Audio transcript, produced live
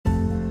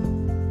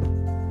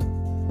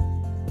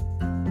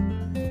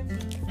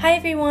Hi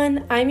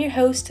everyone, I'm your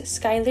host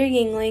Skylar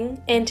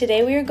Yingling, and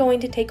today we are going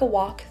to take a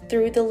walk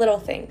through the little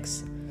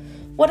things.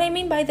 What I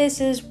mean by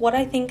this is what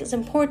I think is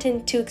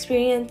important to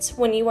experience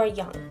when you are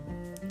young.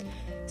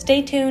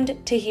 Stay tuned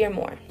to hear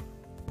more.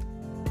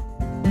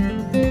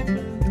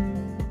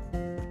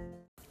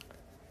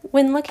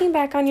 When looking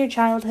back on your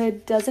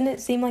childhood, doesn't it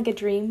seem like a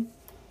dream?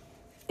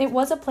 It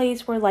was a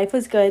place where life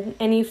was good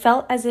and you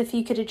felt as if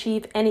you could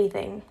achieve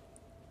anything.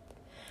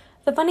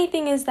 The funny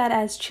thing is that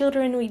as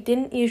children, we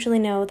didn't usually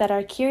know that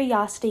our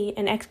curiosity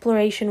and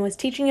exploration was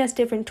teaching us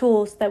different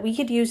tools that we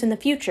could use in the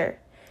future.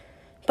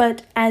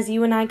 But as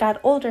you and I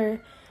got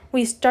older,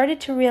 we started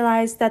to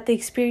realize that the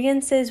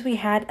experiences we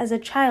had as a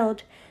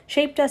child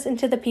shaped us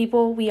into the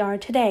people we are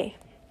today.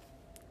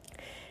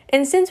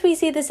 And since we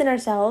see this in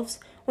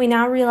ourselves, we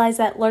now realize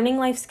that learning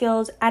life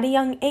skills at a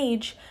young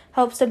age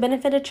helps to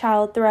benefit a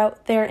child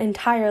throughout their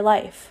entire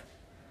life.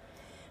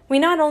 We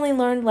not only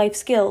learned life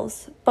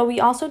skills, but we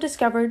also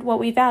discovered what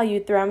we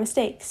valued through our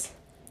mistakes,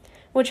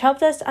 which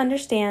helped us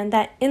understand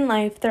that in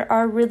life there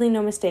are really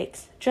no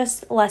mistakes,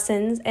 just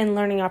lessons and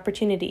learning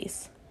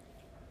opportunities.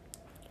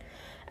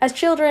 As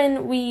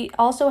children, we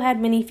also had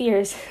many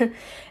fears,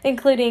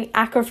 including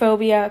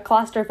acrophobia,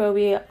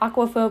 claustrophobia,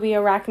 aquaphobia,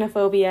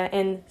 arachnophobia,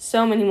 and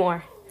so many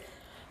more.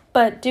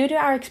 But due to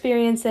our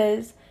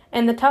experiences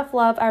and the tough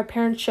love our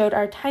parents showed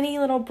our tiny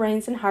little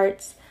brains and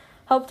hearts,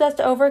 helped us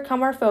to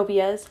overcome our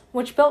phobias,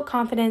 which built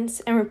confidence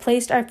and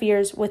replaced our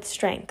fears with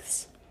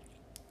strengths.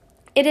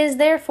 It is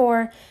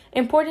therefore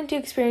important to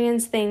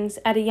experience things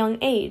at a young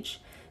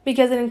age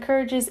because it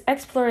encourages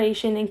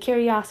exploration and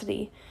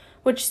curiosity,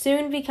 which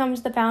soon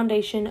becomes the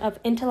foundation of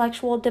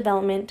intellectual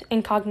development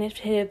and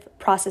cognitive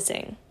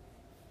processing.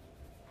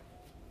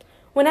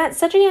 When at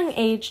such a young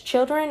age,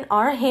 children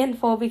are a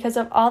handful because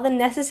of all the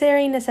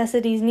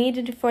necessities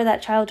needed for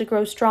that child to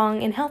grow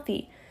strong and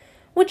healthy,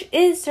 which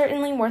is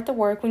certainly worth the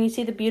work when you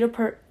see the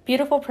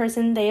beautiful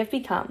person they have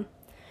become.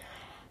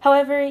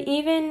 However,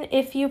 even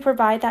if you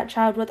provide that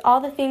child with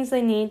all the things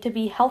they need to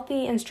be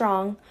healthy and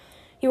strong,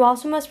 you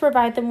also must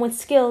provide them with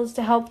skills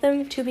to help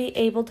them to be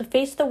able to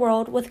face the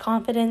world with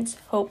confidence,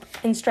 hope,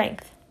 and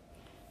strength.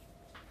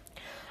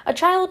 A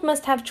child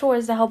must have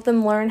chores to help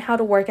them learn how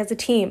to work as a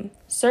team,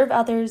 serve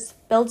others,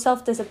 build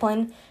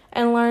self-discipline,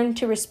 and learn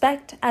to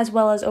respect as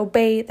well as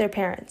obey their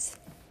parents.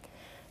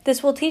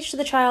 This will teach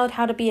the child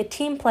how to be a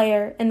team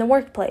player in the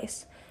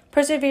workplace,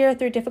 persevere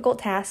through difficult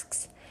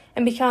tasks,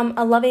 and become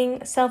a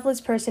loving,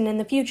 selfless person in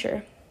the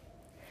future.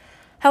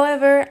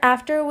 However,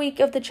 after a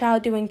week of the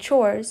child doing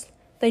chores,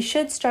 they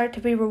should start to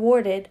be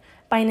rewarded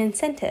by an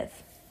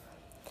incentive.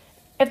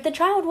 If the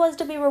child was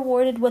to be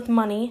rewarded with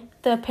money,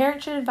 the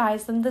parent should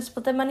advise them to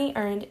split the money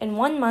earned in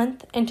 1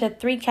 month into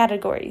 3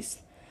 categories.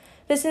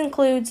 This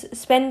includes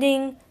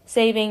spending,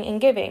 saving, and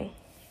giving.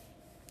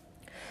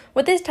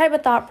 With this type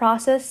of thought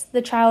process,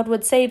 the child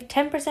would save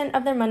 10%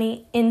 of their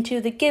money into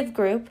the give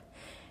group,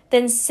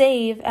 then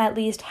save at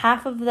least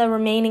half of the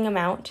remaining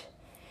amount,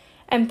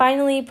 and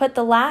finally put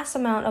the last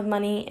amount of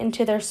money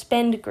into their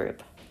spend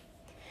group.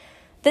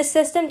 This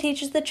system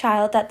teaches the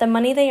child that the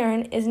money they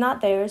earn is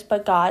not theirs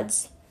but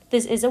God's.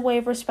 This is a way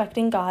of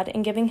respecting God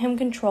and giving Him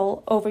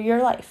control over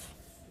your life.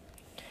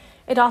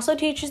 It also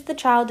teaches the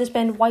child to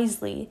spend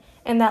wisely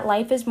and that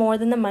life is more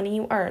than the money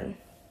you earn.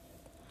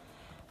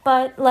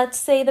 But let's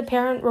say the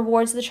parent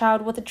rewards the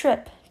child with a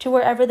trip to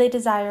wherever they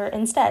desire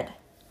instead.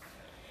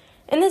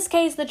 In this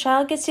case, the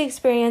child gets to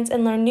experience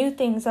and learn new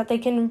things that they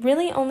can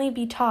really only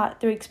be taught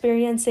through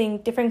experiencing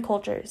different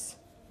cultures.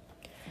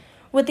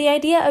 With the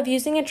idea of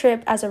using a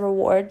trip as a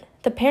reward,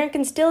 the parent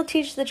can still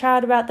teach the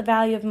child about the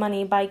value of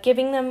money by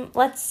giving them,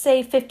 let's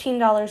say,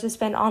 $15 to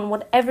spend on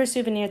whatever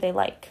souvenir they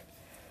like.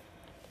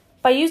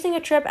 By using a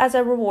trip as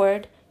a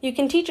reward, you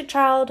can teach a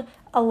child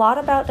a lot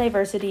about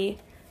diversity,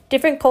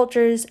 different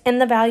cultures,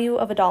 and the value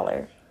of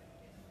 $1.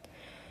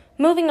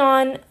 Moving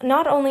on,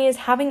 not only is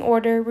having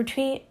order,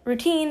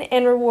 routine,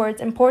 and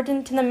rewards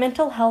important to the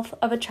mental health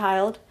of a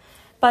child,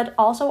 but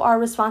also our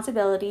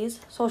responsibilities,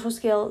 social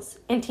skills,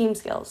 and team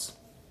skills.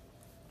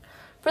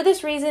 For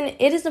this reason,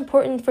 it is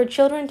important for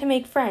children to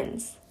make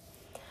friends.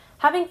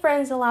 Having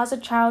friends allows a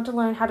child to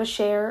learn how to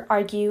share,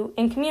 argue,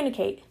 and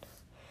communicate.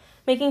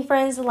 Making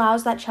friends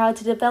allows that child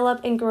to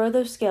develop and grow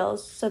those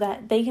skills so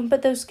that they can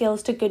put those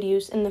skills to good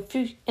use in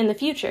the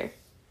future.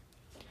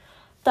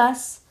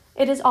 Thus,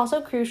 it is also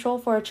crucial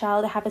for a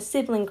child to have a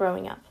sibling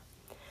growing up.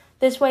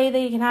 This way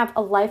they can have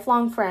a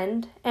lifelong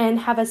friend and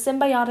have a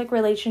symbiotic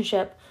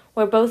relationship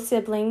where both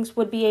siblings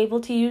would be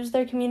able to use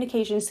their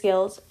communication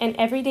skills in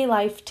everyday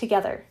life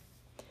together.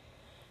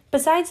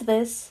 Besides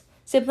this,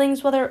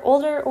 siblings, whether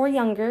older or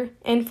younger,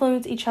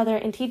 influence each other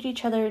and teach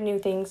each other new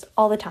things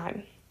all the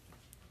time.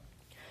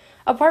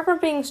 Apart from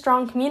being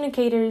strong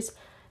communicators,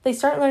 they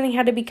start learning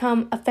how to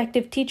become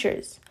effective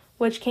teachers,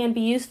 which can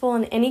be useful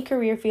in any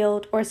career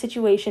field or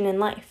situation in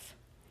life.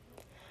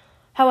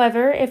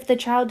 However, if the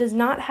child does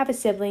not have a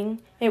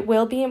sibling, it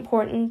will be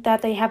important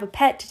that they have a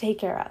pet to take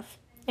care of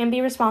and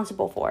be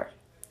responsible for.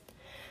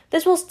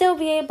 This will still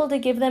be able to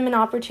give them an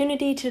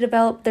opportunity to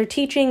develop their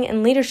teaching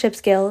and leadership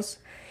skills,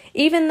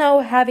 even though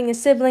having a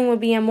sibling would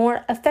be a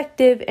more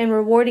effective and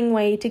rewarding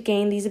way to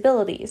gain these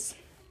abilities.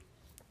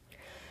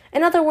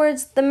 In other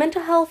words, the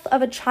mental health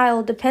of a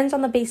child depends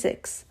on the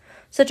basics,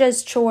 such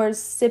as chores,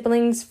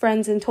 siblings,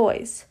 friends, and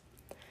toys.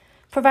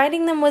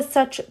 Providing them with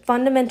such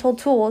fundamental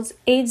tools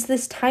aids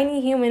this tiny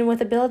human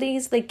with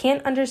abilities they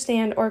can't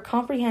understand or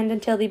comprehend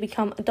until they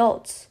become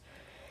adults.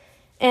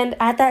 And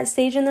at that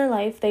stage in their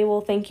life, they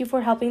will thank you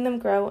for helping them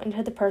grow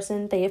into the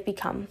person they have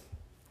become.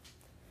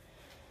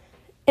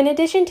 In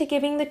addition to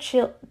giving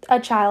a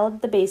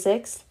child the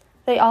basics,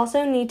 they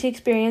also need to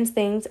experience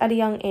things at a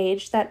young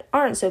age that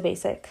aren't so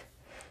basic,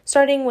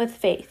 starting with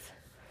faith.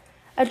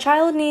 A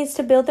child needs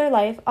to build their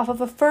life off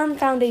of a firm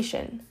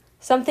foundation,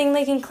 something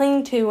they can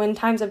cling to in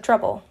times of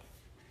trouble.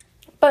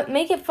 But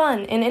make it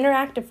fun and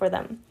interactive for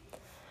them.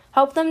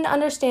 Help them to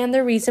understand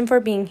their reason for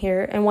being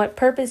here and what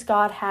purpose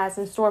God has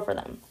in store for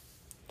them.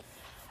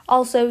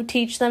 Also,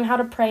 teach them how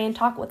to pray and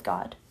talk with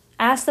God.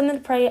 Ask them to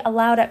pray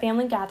aloud at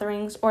family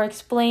gatherings or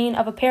explain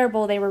of a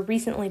parable they were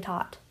recently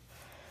taught.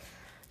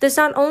 This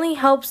not only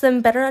helps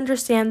them better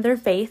understand their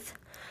faith,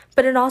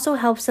 but it also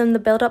helps them to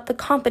build up the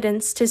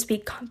confidence to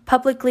speak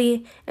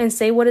publicly and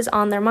say what is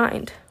on their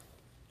mind.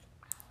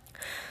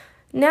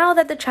 Now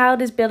that the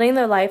child is building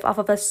their life off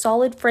of a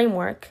solid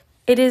framework,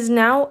 it is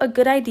now a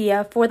good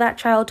idea for that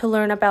child to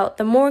learn about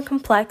the more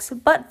complex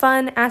but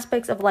fun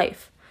aspects of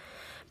life,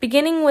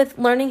 beginning with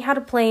learning how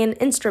to play an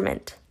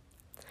instrument.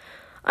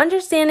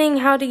 Understanding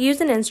how to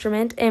use an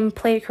instrument and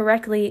play it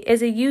correctly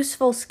is a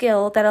useful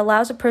skill that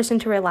allows a person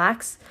to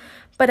relax,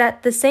 but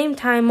at the same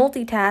time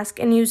multitask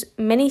and use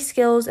many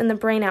skills in the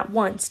brain at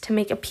once to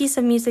make a piece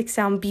of music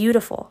sound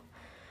beautiful.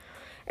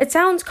 It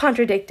sounds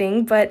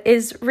contradicting, but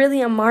is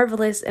really a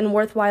marvelous and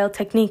worthwhile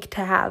technique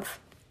to have.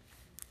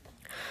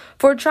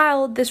 For a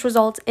child, this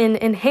results in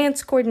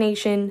enhanced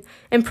coordination,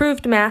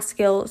 improved math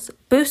skills,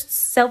 boosts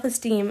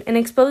self-esteem, and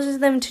exposes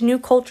them to new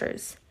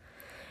cultures.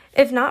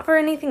 If not for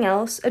anything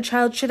else, a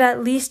child should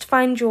at least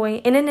find joy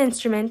in an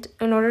instrument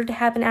in order to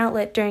have an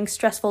outlet during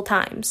stressful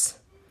times.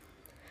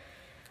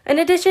 In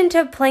addition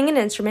to playing an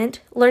instrument,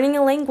 learning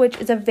a language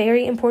is a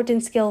very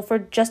important skill for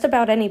just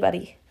about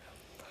anybody.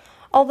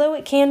 Although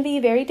it can be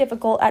very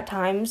difficult at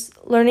times,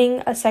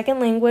 learning a second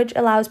language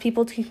allows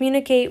people to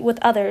communicate with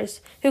others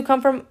who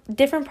come from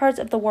different parts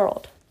of the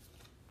world.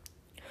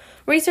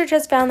 Research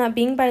has found that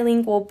being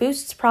bilingual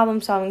boosts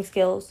problem-solving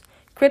skills,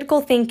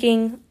 critical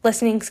thinking,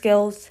 listening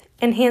skills,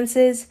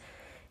 enhances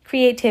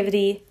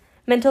creativity,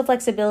 mental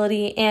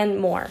flexibility, and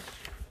more.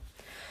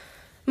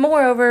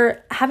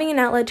 Moreover, having an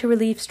outlet to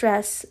relieve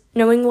stress,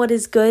 knowing what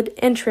is good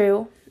and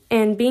true,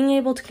 and being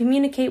able to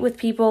communicate with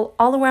people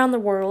all around the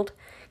world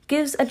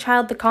gives a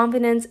child the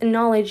confidence and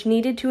knowledge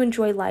needed to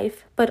enjoy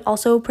life, but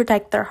also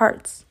protect their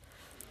hearts.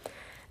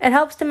 It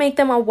helps to make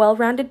them a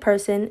well-rounded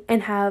person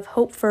and have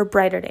hope for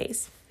brighter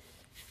days.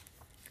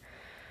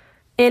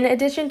 In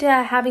addition to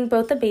having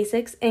both the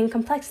basics and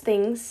complex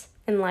things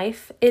in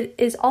life, it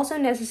is also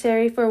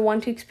necessary for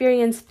one to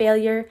experience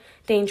failure,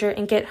 danger,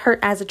 and get hurt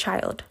as a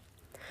child.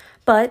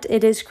 But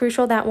it is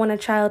crucial that when a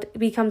child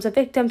becomes a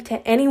victim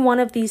to any one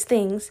of these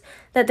things,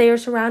 that they are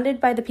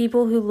surrounded by the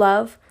people who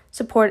love,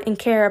 support, and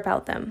care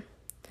about them.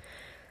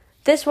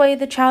 This way,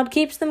 the child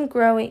keeps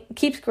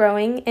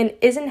growing and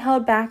isn't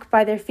held back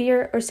by their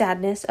fear or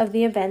sadness of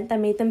the event that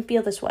made them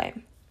feel this way.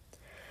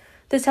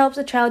 This helps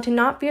a child to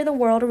not fear the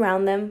world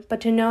around them,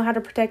 but to know how to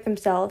protect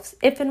themselves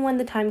if and when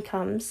the time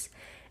comes,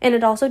 and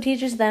it also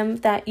teaches them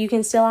that you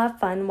can still have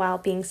fun while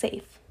being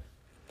safe.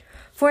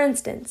 For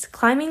instance,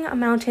 climbing a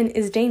mountain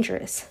is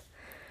dangerous.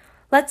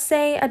 Let's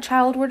say a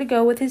child were to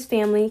go with his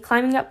family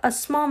climbing up a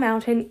small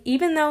mountain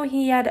even though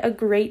he had a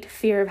great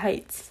fear of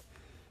heights.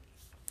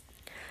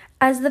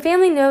 As the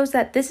family knows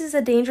that this is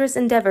a dangerous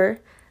endeavor,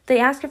 they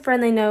ask a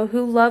friend they know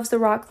who loves the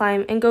rock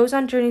climb and goes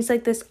on journeys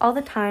like this all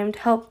the time to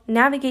help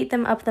navigate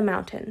them up the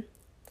mountain.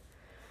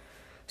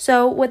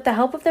 So, with the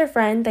help of their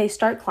friend, they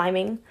start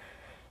climbing.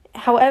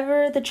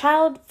 However, the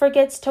child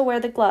forgets to wear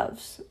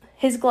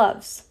his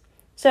gloves.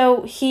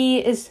 So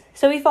he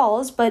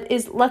falls, but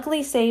is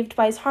luckily saved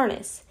by his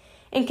harness,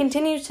 and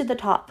continues to the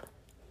top.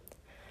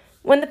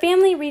 When the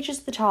family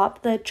reaches the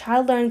top, the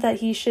child learns that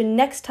he should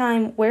next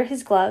time wear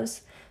his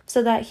gloves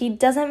so that he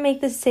doesn't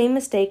make the same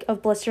mistake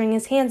of blistering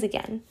his hands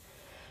again.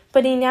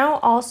 But he now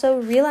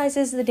also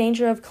realizes the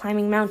danger of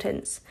climbing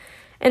mountains,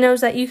 and knows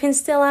that you can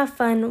still have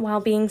fun while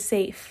being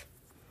safe.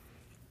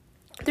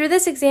 Through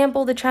this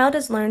example, the child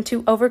has learned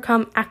to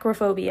overcome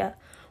acrophobia,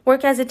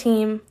 work as a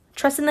team,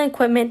 trust in the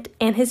equipment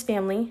and his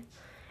family,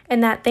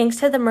 and that thanks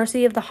to the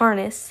mercy of the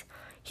harness,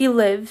 he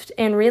lived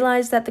and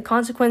realized that the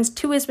consequence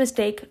to his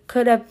mistake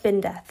could have been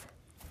death.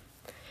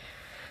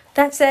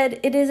 That said,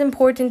 it is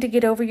important to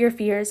get over your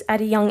fears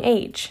at a young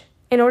age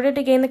in order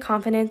to gain the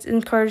confidence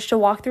and courage to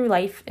walk through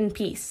life in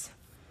peace.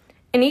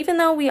 And even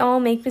though we all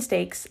make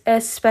mistakes,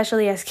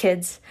 especially as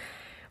kids,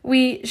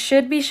 we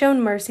should be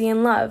shown mercy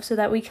and love so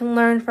that we can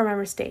learn from our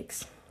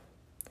mistakes.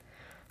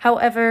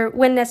 However,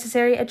 when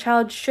necessary, a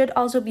child should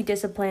also be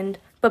disciplined,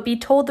 but be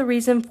told the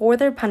reason for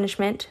their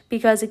punishment,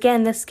 because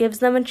again, this gives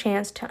them a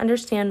chance to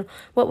understand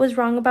what was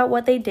wrong about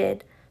what they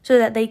did, so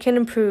that they can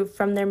improve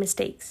from their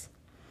mistakes.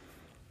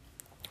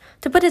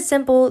 To put it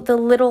simple, the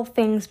little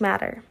things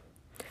matter.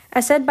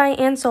 As said by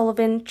Anne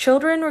Sullivan,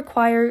 children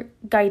require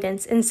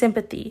guidance and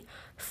sympathy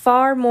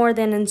far more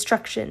than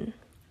instruction.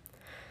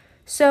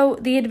 So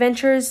the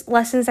adventures,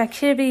 lessons,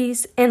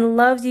 activities, and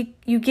loves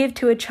you give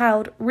to a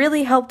child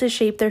really help to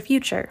shape their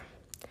future.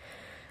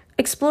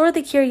 Explore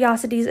the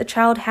curiosities a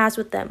child has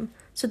with them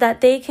so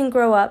that they can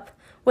grow up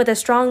with a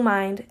strong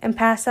mind and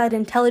pass that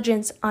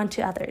intelligence on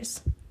to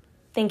others.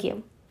 Thank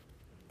you.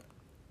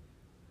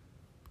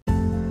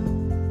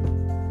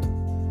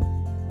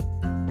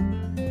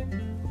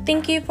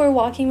 Thank you for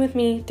walking with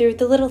me through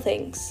the little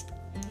things.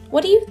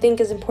 What do you think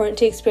is important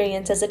to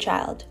experience as a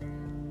child?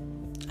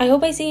 I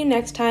hope I see you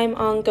next time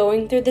on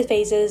Going Through the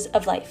Phases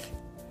of Life.